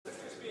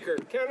Speaker,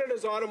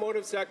 Canada's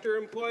automotive sector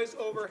employs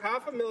over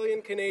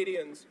 500,000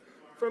 Canadians.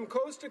 From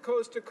coast to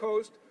coast to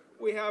coast,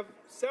 we have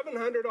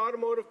 700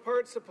 automotive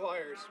parts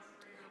suppliers.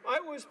 I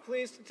was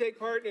pleased to take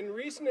part in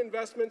recent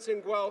investments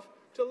in Guelph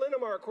to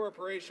Linamar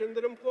Corporation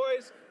that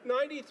employs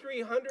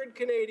 9,300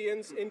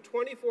 Canadians in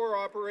 24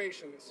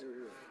 operations.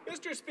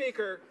 Mr.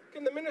 Speaker,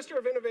 can the Minister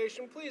of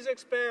Innovation please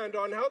expand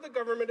on how the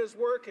government is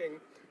working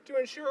to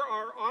ensure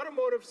our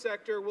automotive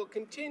sector will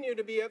continue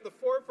to be at the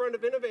forefront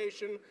of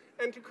innovation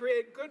and to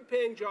create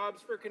good-paying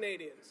jobs for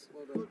Canadians?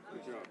 Well done.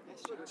 Good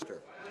job.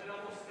 Minister.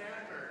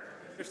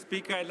 Mr.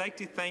 Speaker, I'd like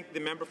to thank the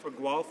member for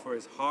Guelph for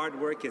his hard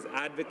work, his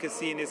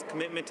advocacy, and his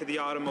commitment to the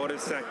automotive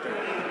sector.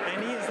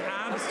 And he is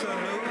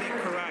absolutely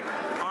correct.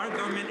 Our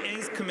government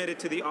is committed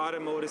to the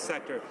automotive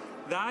sector.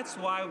 That's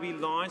why we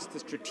launched the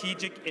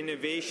Strategic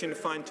Innovation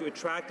Fund to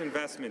attract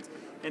investments.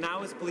 And I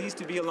was pleased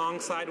to be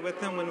alongside with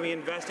them when we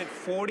invested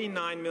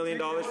 $49 million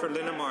for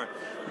Linamar.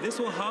 This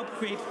will help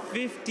create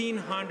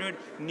 1,500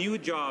 new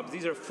jobs.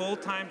 These are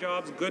full-time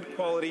jobs, good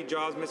quality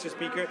jobs, Mr.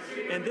 Speaker,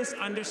 and this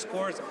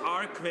underscores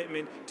our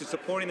commitment to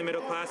supporting the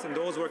middle class and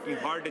those working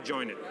hard to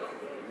join it.